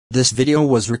This video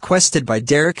was requested by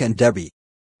Derek and Debbie.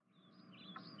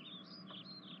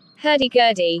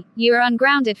 Hurdy-Gurdy, you are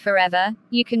ungrounded forever.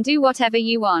 You can do whatever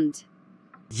you want.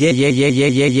 Yeah.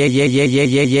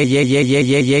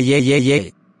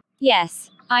 Yes,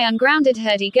 I ungrounded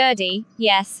Hurdy-Gurdy.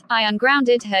 Yes, I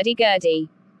ungrounded Hurdy-Gurdy.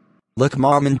 Look,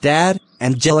 Mom and Dad,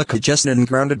 Angelica just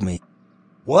ungrounded me.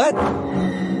 What?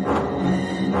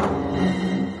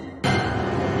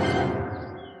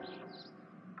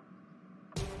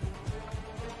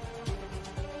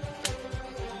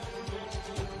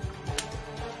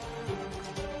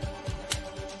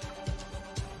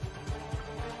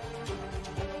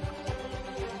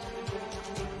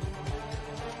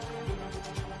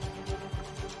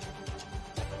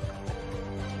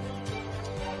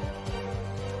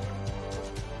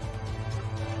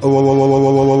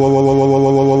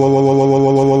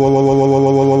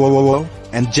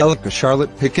 Angelica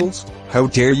Charlotte Pickles, how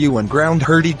dare you unground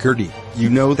Hurdy-Gurdy? You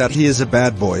know that he is a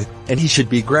bad boy, and he should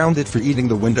be grounded for eating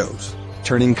the windows,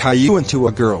 turning Caillou into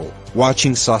a girl,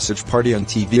 watching Sausage Party on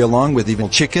TV along with evil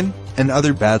chicken, and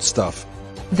other bad stuff.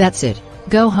 That's it.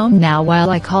 Go home now while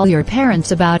I call your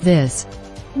parents about this.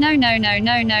 No.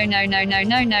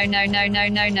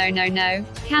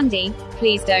 Candy,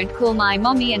 please don't call my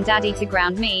mommy and daddy to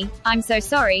ground me. I'm so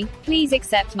sorry. Please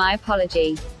accept my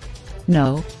apology.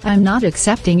 No, I'm not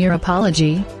accepting your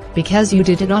apology, because you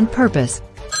did it on purpose.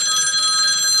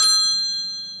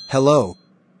 Hello.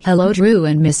 Hello, Drew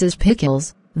and Mrs.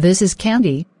 Pickles. This is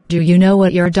Candy. Do you know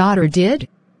what your daughter did?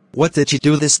 What did she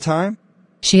do this time?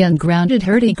 She ungrounded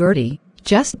Hurdy-Gurdy,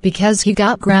 just because he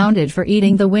got grounded for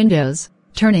eating the windows,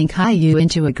 turning Caillou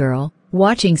into a girl,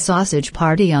 watching Sausage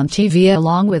Party on TV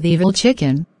along with evil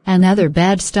chicken, and other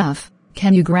bad stuff.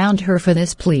 Can you ground her for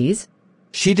this, please?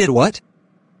 She did what?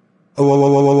 Oh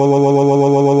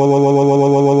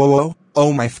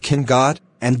my f'kin' God,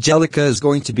 Angelica is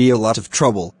going to be a lot of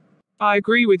trouble. I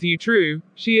agree with you, Drew.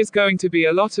 She is going to be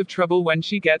a lot of trouble when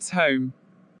she gets home.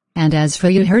 And as for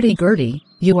you, Hurdy-Gurdy,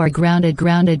 you are grounded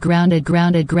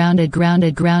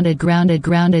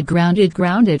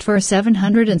for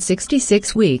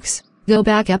 766 weeks. Go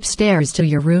back upstairs to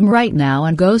your room right now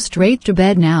and go straight to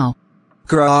bed now.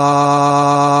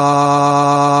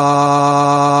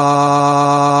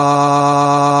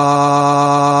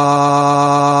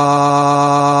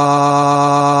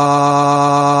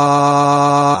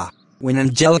 When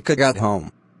Angelica got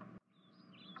home.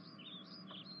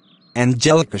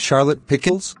 Angelica Charlotte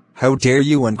Pickles, how dare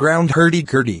you unground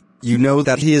Hurdy-Gurdy? You know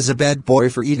that he is a bad boy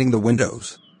for eating the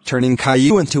windows, turning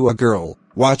Caillou into a girl,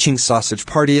 watching Sausage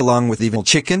Party along with evil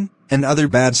chicken, and other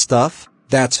bad stuff.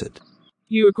 That's it.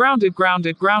 You are grounded for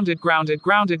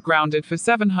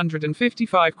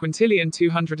 755 quintillion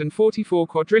 244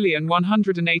 quadrillion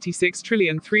 186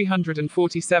 trillion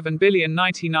 347 billion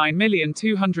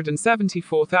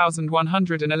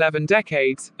 99,274,111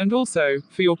 decades, and also,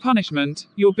 for your punishment,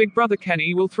 your big brother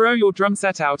Kenny will throw your drum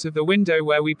set out of the window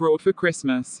where we brought for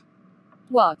Christmas.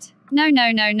 What? No,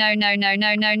 not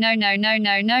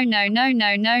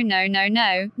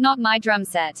my drum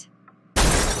set.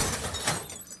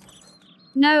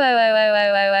 No.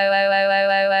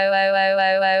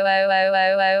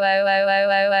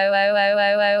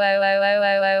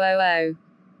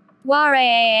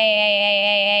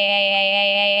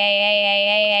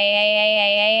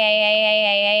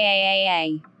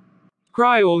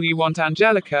 Cry all you want,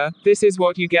 Angelica. This is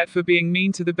what you get for being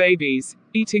mean to the babies,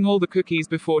 eating all the cookies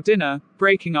before dinner,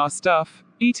 breaking our stuff,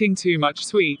 eating too much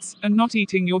sweets, and not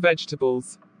eating your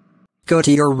vegetables. Go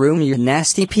to your room, you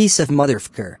nasty piece of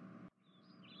motherfucker.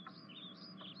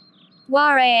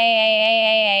 War.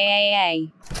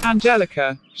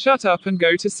 Angelica, shut up and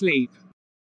go to sleep.